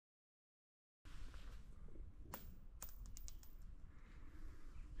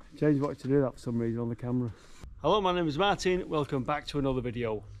James wanted to do that for some reason on the camera. Hello, my name is Martin. Welcome back to another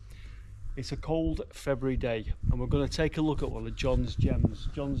video. It's a cold February day and we're going to take a look at one of John's gems.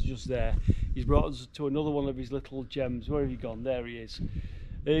 John's just there. He's brought us to another one of his little gems. Where have you gone? There he is.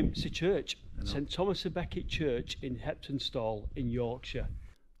 It's a church, St Thomas Beckett Church in Heptonstall in Yorkshire.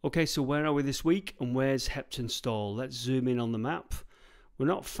 Okay, so where are we this week and where's Heptonstall? Let's zoom in on the map. We're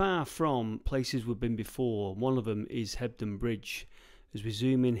not far from places we've been before. One of them is Hebden Bridge. As we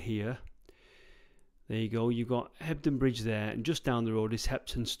zoom in here, there you go, you've got Hebden Bridge there, and just down the road is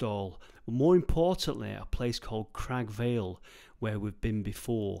Heptonstall. But more importantly, a place called Cragg Vale, where we've been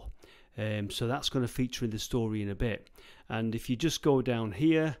before. So that's going to feature in the story in a bit. And if you just go down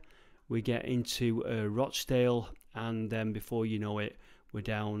here, we get into Rochdale, and then before you know it, we're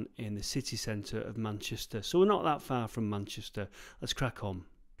down in the city centre of Manchester. So we're not that far from Manchester. Let's crack on.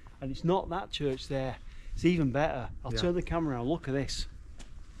 And it's not that church there. It's even better. I'll turn the camera around. Look at this.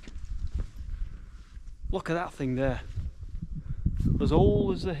 Look at that thing there. As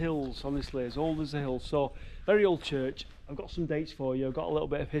old as the hills, honestly, as old as the hills. So, very old church. I've got some dates for you. I've got a little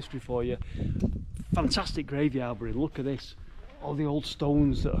bit of history for you. Fantastic graveyard, but look at this. All the old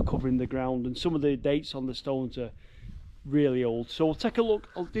stones that are covering the ground, and some of the dates on the stones are really old. So we'll take a look.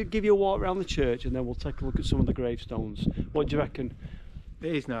 I'll give you a walk around the church and then we'll take a look at some of the gravestones. What do you reckon?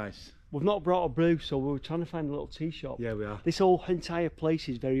 It is nice. We've not brought a brew, so we were trying to find a little tea shop. Yeah, we are. This whole entire place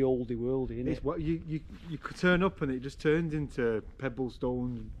is very oldie worldy, isn't it? What you could turn up and it just turns into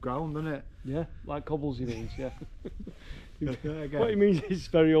pebblestone ground, doesn't it? Yeah, like cobbles he means, yeah. What he means is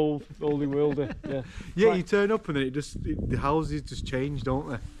very oldie worldy. Yeah. Yeah, like, you turn up and the houses just change, don't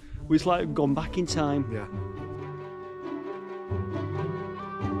they? It's like we've gone back in time. Yeah.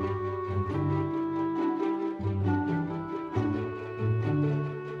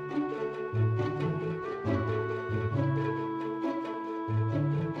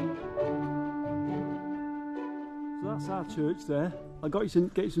 That's our church there. I got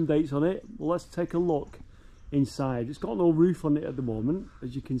you get some dates on it. Well, let's take a look inside. It's got no roof on it at the moment,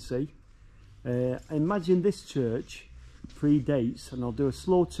 as you can see. Imagine this church predates, and I'll do a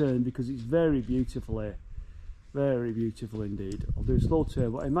slow turn because it's very beautiful here. Very beautiful indeed. I'll do a slow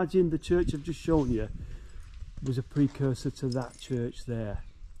turn, but imagine the church I've just shown you was a precursor to that church there.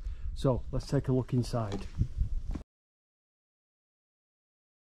 So let's take a look inside.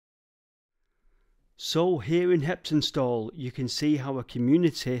 So here in Heptonstall you can see how a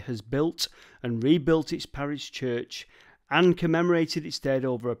community has built and rebuilt its parish church and commemorated its dead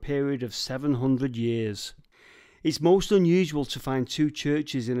over a period of 700 years. It's most unusual to find two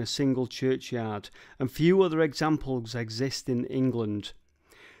churches in a single churchyard, and few other examples exist in England.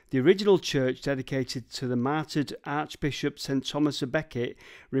 The original church, dedicated to the martyred Archbishop St Thomas Beckett,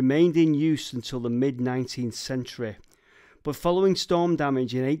 remained in use until the mid-19th century. But following storm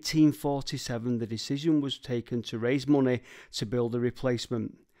damage in 1847, the decision was taken to raise money to build a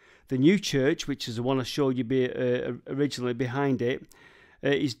replacement. The new church, which is the one I showed you originally behind it,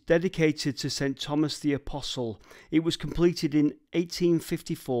 is dedicated to St Thomas the Apostle. It was completed in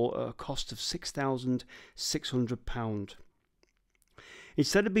 1854 at a cost of £6,600.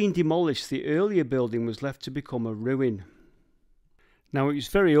 Instead of being demolished, the earlier building was left to become a ruin. Now, it was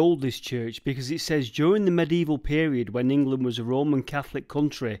very old, this church, because it says during the medieval period, when England was a Roman Catholic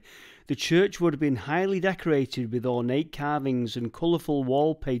country, the church would have been highly decorated with ornate carvings and colourful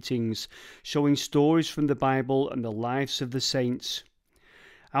wall paintings showing stories from the Bible and the lives of the saints.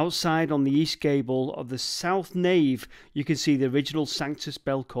 Outside on the east gable of the south nave, you can see the original Sanctus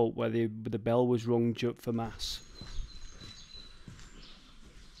bellcote where the bell was rung for Mass.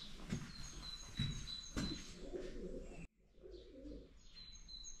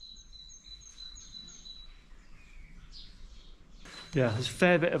 Yeah, there's a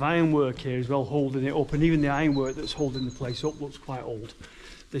fair bit of ironwork here as well holding it up, and even the ironwork that's holding the place up looks quite old.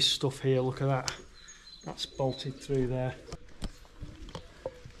 This stuff here, look at that. That's bolted through there.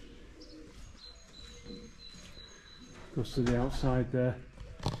 Goes to the outside there.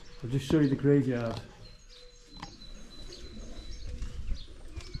 I'll just show you the graveyard.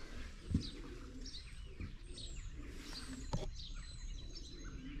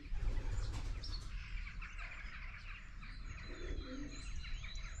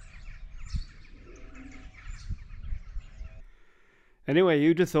 Anyway,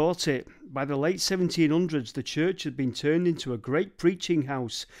 who'd have thought it? By the late 1700s, the church had been turned into a great preaching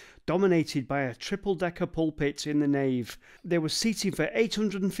house, dominated by a triple-decker pulpit in the nave. There was seating for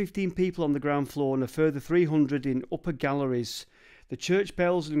 815 people on the ground floor and a further 300 in upper galleries. The church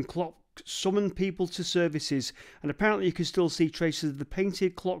bells and clock summoned people to services, and apparently you can still see traces of the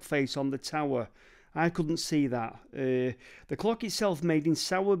painted clock face on the tower. I couldn't see that. The clock itself, made in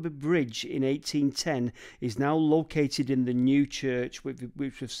Sowerby Bridge in 1810, is now located in the new church, which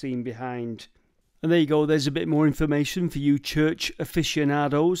we've seen behind. And there you go, there's a bit more information for you church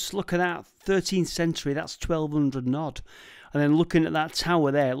aficionados. Look at that, 13th century, that's 1200 and odd. And then looking at that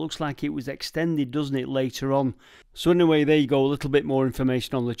tower there, it looks like it was extended, doesn't it, later on. So anyway, there you go, a little bit more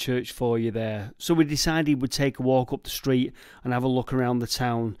information on the church for you there. So we decided we'd take a walk up the street and have a look around the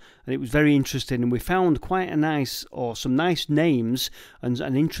town. And it was very interesting, and we found quite a nice, or some nice names and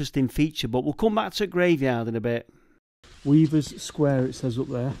an interesting feature. But we'll come back to the graveyard in a bit. Weavers Square, it says up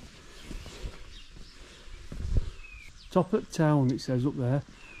there. Top at town, it says up there.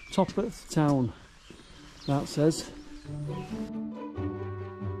 Top at town, that says.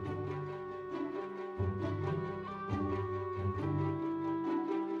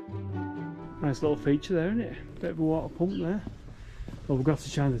 Nice little feature there, isn't it? Bit of a water pump there. Well, we've got to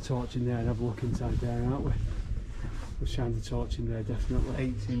shine the torch in there and have a look inside there, aren't we? We'll shine the torch in there,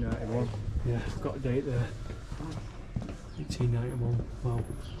 definitely. 1891. Yeah, I've got a date there. 1891, wow.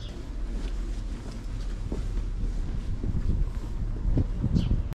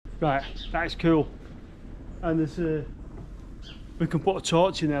 Right, that is cool. And there's we can put a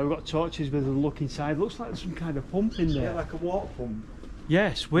torch in there. We've got torches with a look inside. Looks like there's some kind of pump in there. Yeah, like a water pump.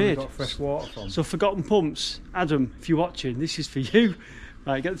 Yes, weird. Got fresh water from. So forgotten pumps. Adam, if you're watching, this is for you.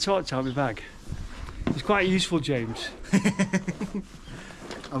 Right, get the torch out of my bag. It's quite useful, James.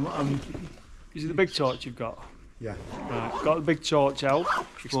 Is it the big torch you've got? Yeah. Right, got the big torch out.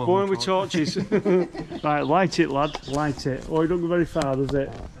 Exploring with torches. Right, light it, lad. Light it. Oh, it don't go very far, does it?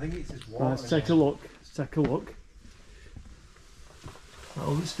 I think it's just water. Right, let's take a look. Let's take a look.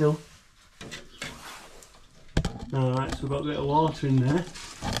 Hold it still. Alright, so we've got a bit of water in there.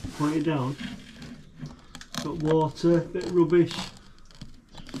 Point it down. Got water, bit of rubbish.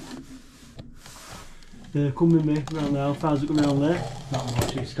 Come with me around there. How far's it going around there? Not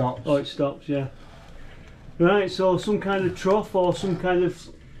much, it stops. Oh, it stops, yeah. Right, so some kind of trough or some kind of,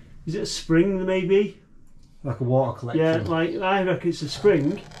 is it a spring maybe? Like a water collector. Yeah, like I reckon it's a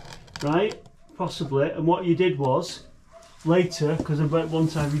spring, right? Possibly. And what you did was, later, because about one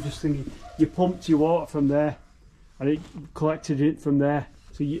time you just think you pumped your water from there and it collected it from there.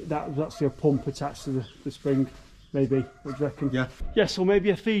 So that was actually a pump attached to the spring, maybe. What do you reckon? Yeah. Yeah, so maybe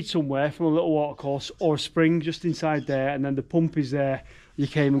a feed somewhere from a little water course or a spring just inside there, and then the pump is there. You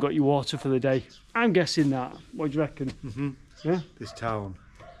came and got your water for the day. I'm guessing that. What do you reckon? Yeah? This town.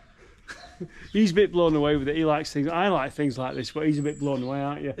 He's a bit blown away with it. He likes things. I like things like this, but he's a bit blown away,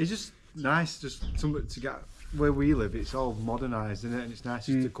 aren't you? It's just nice, just something to get where we live. It's all modernised, isn't it? And it's nice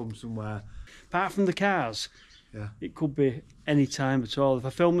just to come somewhere. Apart from the cars, yeah, it could be any time at all. If I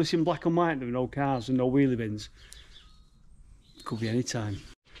film this in black and white, there were no cars and no wheelie bins. It could be any time.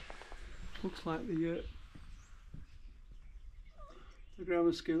 Looks like the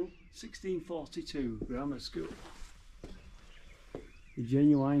grammar school, 1642 grammar school. A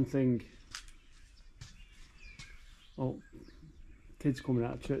genuine thing. Oh, kids coming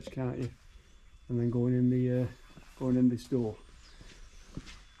out of church, can't you? And then going in this door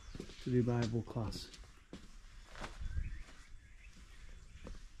to do Bible class.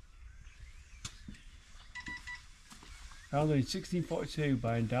 Founded in 1642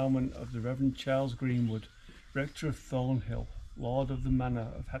 by endowment of the Reverend Charles Greenwood, rector of Thornhill, lord of the manor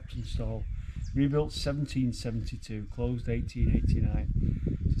of Heptonstall. Rebuilt 1772, closed 1889.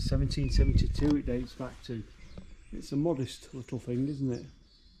 So 1772 it dates back to. It's a modest little thing, isn't it?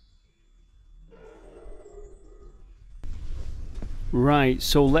 Right,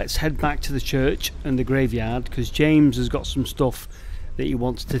 so let's head back to the church and the graveyard, because James has got some stuff that he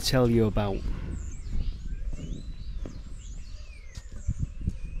wants to tell you about.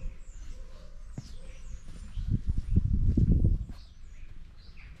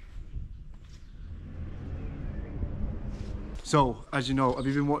 So, as you know, have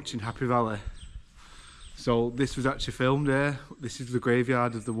you been watching Happy Valley? So this was actually filmed there. This is the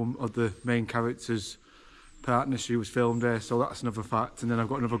graveyard of the main character's partner. She was filmed there, so that's another fact. And then I've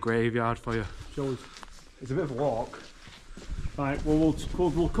got another graveyard for you. Show us. It's a bit of a walk. Right, well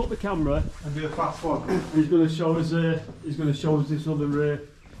we'll cut the camera And do a fast one. He's going to show us. He's going to show us this other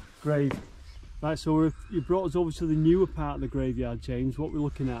grave. Right, so you brought us over to the newer part of the graveyard, James. What we're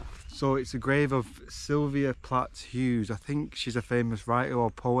looking at? So it's a grave of Sylvia Plath Hughes. I think she's a famous writer or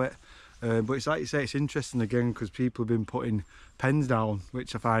poet. But it's like you say, it's interesting again because people have been putting pens down,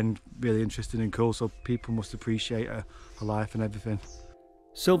 which I find really interesting and cool. So people must appreciate her life and everything.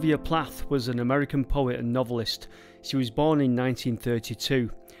 Sylvia Plath was an American poet and novelist. She was born in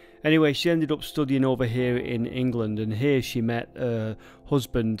 1932. Anyway, she ended up studying over here in England, and here she met her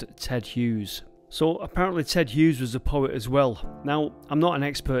husband, Ted Hughes. So apparently Ted Hughes was a poet as well. Now, I'm not an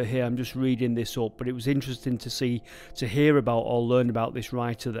expert here, I'm just reading this up, but it was interesting to hear about or learn about this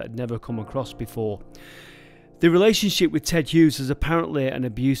writer that I'd never come across before. The relationship with Ted Hughes is apparently an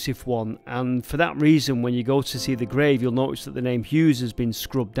abusive one, and for that reason, when you go to see the grave, you'll notice that the name Hughes has been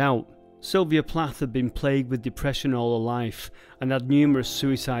scrubbed out. Sylvia Plath had been plagued with depression all her life and had numerous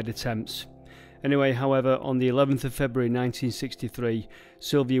suicide attempts. Anyway, however, on the 11th of February 1963,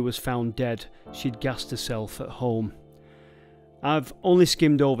 Sylvia was found dead. She'd gassed herself at home. I've only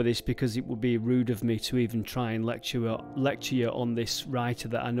skimmed over this because it would be rude of me to even try and lecture you on this writer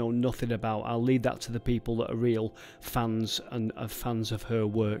that I know nothing about. I'll leave that to the people that are real fans and are fans of her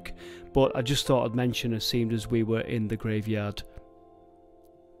work. But I just thought I'd mention her, seemed as we were in the graveyard.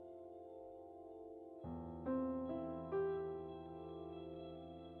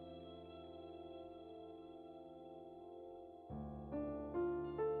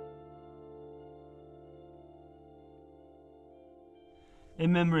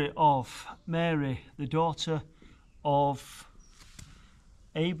 In memory of Mary, the daughter of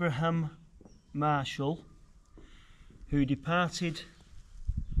Abraham Marshall, who departed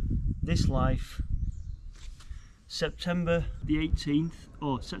this life September the 18th, the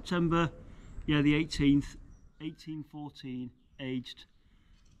 18th, 1814, aged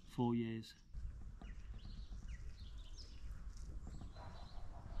 4 years.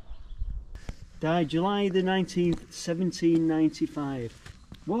 Died July the 19th, 1795.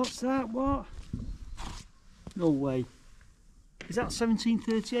 What's that? What? No way. Is that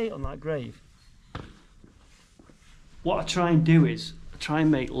 1738 on that grave? What I try and do is, I try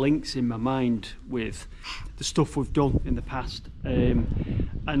and make links in my mind with the stuff we've done in the past.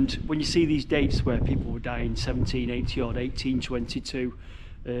 And when you see these dates where people were dying 1780 odd, 1822,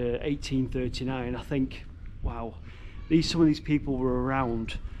 1839, I think, wow, some of these people were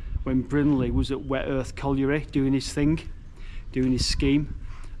around when Brindley was at Wet Earth Colliery doing his thing, doing his scheme,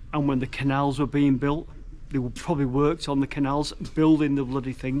 and when the canals were being built, they probably worked on the canals, building the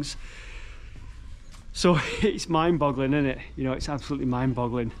bloody things. So it's mind-boggling, isn't it? You know, it's absolutely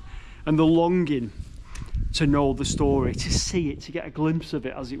mind-boggling. And the longing to know the story, to see it, to get a glimpse of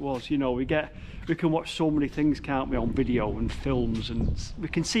it as it was. You know, we can watch so many things, can't we, on video and films, and we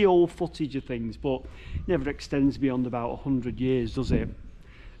can see old footage of things, but it never extends beyond about 100 years, does it?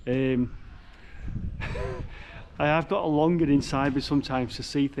 I've got a longing inside me sometimes to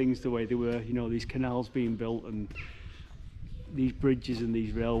see things the way they were, you know, these canals being built and these bridges and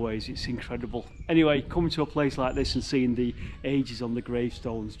these railways. It's incredible. Anyway, coming to a place like this and seeing the ages on the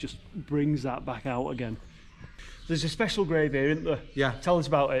gravestones just brings that back out again. There's a special grave here, isn't there? Yeah. Tell us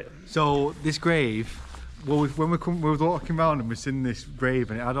about it. So this grave, well, when we were walking around and we seen this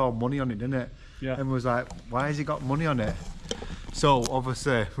grave and it had all money on it, didn't it? Yeah. And we was like, why has it got money on it? So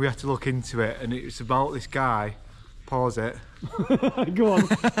obviously we had to look into it, and it's about this guy. Pause it. Go on.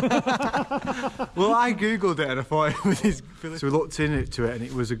 Well, I googled it and I thought it was his. So we looked into it, and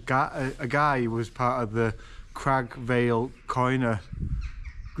it was a guy who was part of the Cragg Vale coiner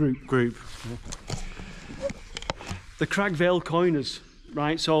group. Yeah. The Cragg Vale coiners,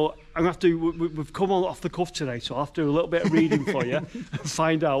 right? So I'm gonna have to. We've come off the cuff today, so I'll have to do a little bit of reading for you and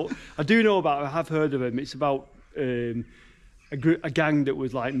find out. I do know about. I have heard of him. It's about. A gang that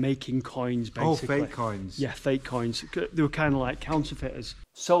was like making coins, basically. Oh, fake coins. Yeah, fake coins. They were kind of like counterfeiters.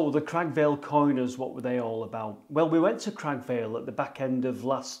 So the Cragg Vale coiners, what were they all about? Well, we went to Cragg Vale at the back end of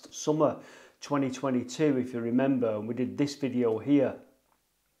last summer, 2022, if you remember, and we did this video here.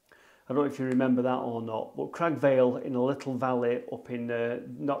 I don't know if you remember that or not, but Cragg Vale in a little valley up in,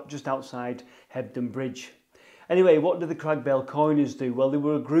 not just outside Hebden Bridge. Anyway, what did the Cragg Vale coiners do? Well, they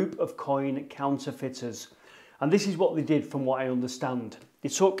were a group of coin counterfeiters. And this is what they did, from what I understand. They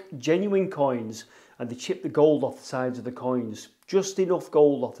took genuine coins and they chipped the gold off the sides of the coins, just enough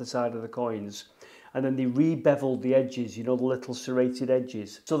gold off the side of the coins, and then they re-beveled the edges, you know, the little serrated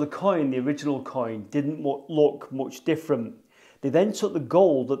edges. So the coin, the original coin, didn't look much different. They then took the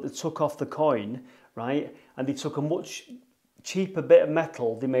gold that they took off the coin, right, and they took a much cheaper bit of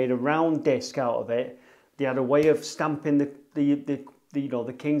metal. They made a round disc out of it. They had a way of stamping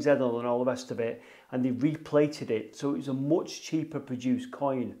the king's head on and all the rest of it, and they replated it, so it was a much cheaper produced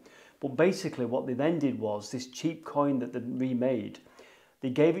coin. But basically what they then did was, this cheap coin that they remade, they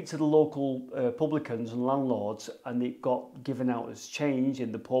gave it to the local publicans and landlords, and it got given out as change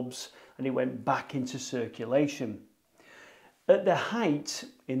in the pubs, and it went back into circulation. At the height,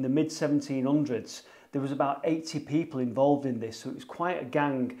 in the mid-1700s, there was about 80 people involved in this, so it was quite a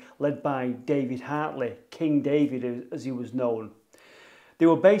gang led by David Hartley, King David as he was known. They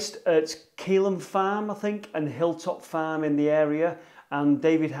were based at Keelam Farm, I think, and Hilltop Farm in the area, and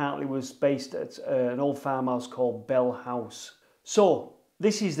David Hartley was based at an old farmhouse called Bell House. So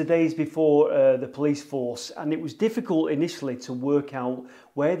this is the days before the police force, and it was difficult initially to work out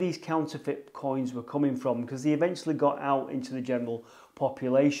where these counterfeit coins were coming from, because they eventually got out into the general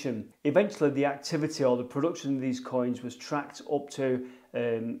population. Eventually the activity or the production of these coins was tracked up to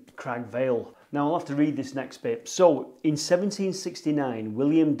Cragg Vale. Now I'll have to read this next bit. So in 1769,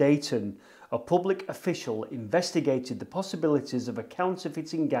 William Dayton, a public official, investigated the possibilities of a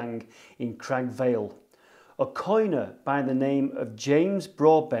counterfeiting gang in Cragg Vale. A coiner by the name of James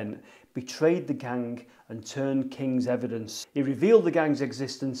Broadbent betrayed the gang and turned King's evidence. He revealed the gang's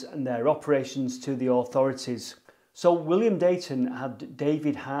existence and their operations to the authorities. So William Dayton had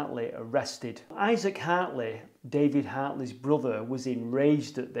David Hartley arrested. Isaac Hartley, David Hartley's brother, was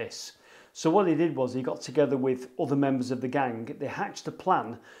enraged at this. So what he did was he got together with other members of the gang. They hatched a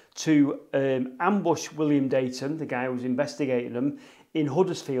plan to ambush William Dayton, the guy who was investigating them, in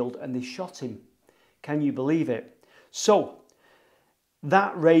Huddersfield, and they shot him. Can you believe it? So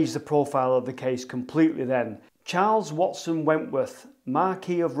that raised the profile of the case completely then. Charles Watson Wentworth,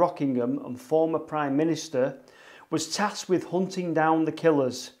 Marquis of Rockingham and former Prime Minister, was tasked with hunting down the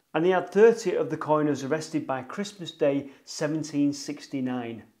killers, and he had 30 of the coiners arrested by Christmas Day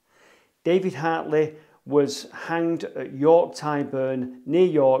 1769. David Hartley was hanged at York Tyburn near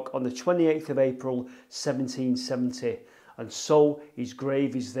York on the 28th of April 1770, and so his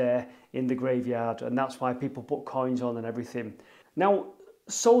grave is there in the graveyard, and that's why people put coins on and everything. Now,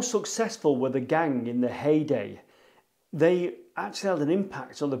 so successful were the gang in the heyday, they actually had an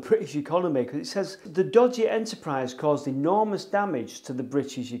impact on the British economy, because it says the dodgy enterprise caused enormous damage to the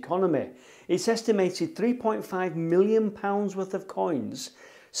British economy. It's estimated £3.5 million worth of coins,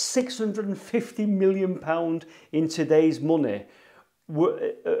 £650 million in today's money,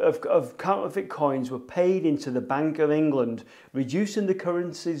 of counterfeit coins were paid into the Bank of England, reducing the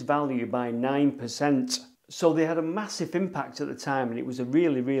currency's value by 9%. So they had a massive impact at the time, and it was a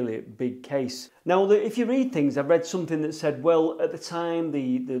really, really big case. Now, if you read things, I've read something that said, well, at the time,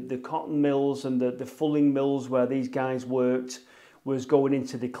 the cotton mills and the fulling mills where these guys worked was going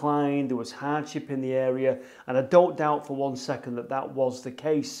into decline. There was hardship in the area, and I don't doubt for one second that that was the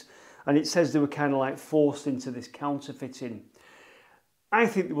case. And it says they were kind of like forced into this counterfeiting. I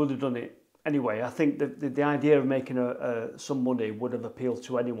think they would have done it anyway. I think the idea of making some money would have appealed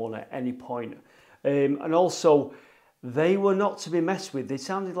to anyone at any point. And also, they were not to be messed with. They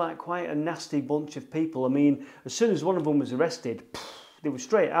sounded like quite a nasty bunch of people. I mean, as soon as one of them was arrested, they were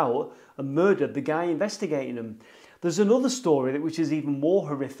straight out and murdered the guy investigating them. There's another story which is even more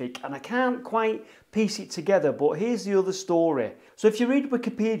horrific, and I can't quite piece it together, but here's the other story. So if you read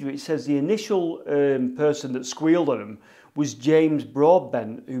Wikipedia, it says the initial person that squealed on him was James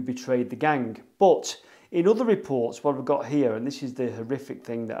Broadbent, who betrayed the gang. But in other reports, what we've got here, and this is the horrific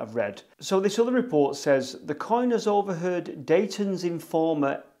thing that I've read. So this other report says, the coiners overheard Dayton's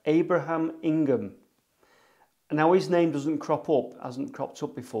informer Abraham Ingham. Now his name doesn't crop up, hasn't cropped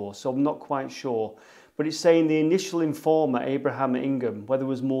up before, so I'm not quite sure. But it's saying the initial informer Abraham Ingham, whether there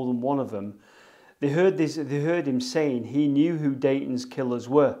was more than one of them, they heard him saying he knew who Dayton's killers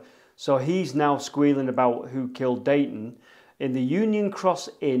were. So he's now squealing about who killed Dayton in the Union Cross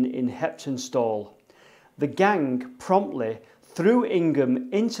Inn in Heptonstall. The gang promptly threw Ingham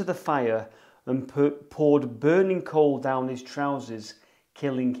into the fire and poured burning coal down his trousers,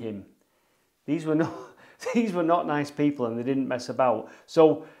 killing him. These were not nice people, and they didn't mess about.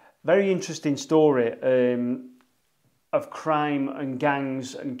 So very interesting story of crime and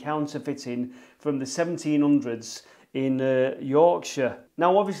gangs and counterfeiting from the 1700s in Yorkshire.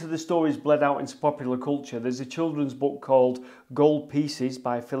 Now obviously the story's bled out into popular culture. There's a children's book called Gold Pieces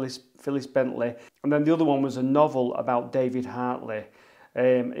by Phyllis Bentley, and then the other one was a novel about David Hartley.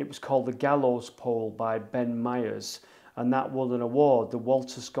 It was called The Gallows Pole by Ben Myers, and that won an award, the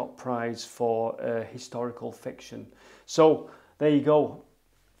Walter Scott Prize for historical fiction. So there you go,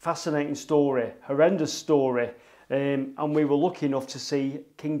 fascinating story, horrendous story. And we were lucky enough to see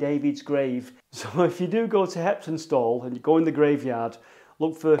King David's grave. So if you do go to Heptonstall and you go in the graveyard,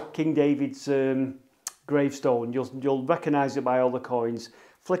 look for King David's gravestone. You'll recognise it by all the coins.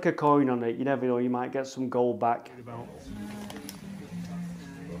 Flick a coin on it, you never know, you might get some gold back.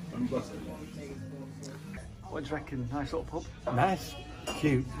 What do you reckon? Nice little pub? Nice,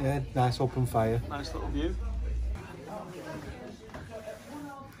 cute, yeah, nice open fire. Nice little view.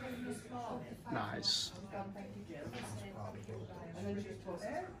 Nice.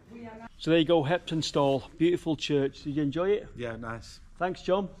 So there you go, Heptonstall, beautiful church. Did you enjoy it? Yeah, nice. Thanks,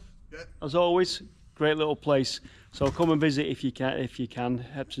 John. Yeah. As always, great little place. So come and visit if you can.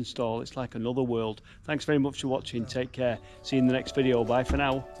 Heptonstall, it's like another world. Thanks very much for watching. Take care. See you in the next video. Bye for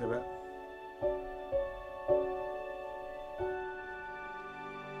now.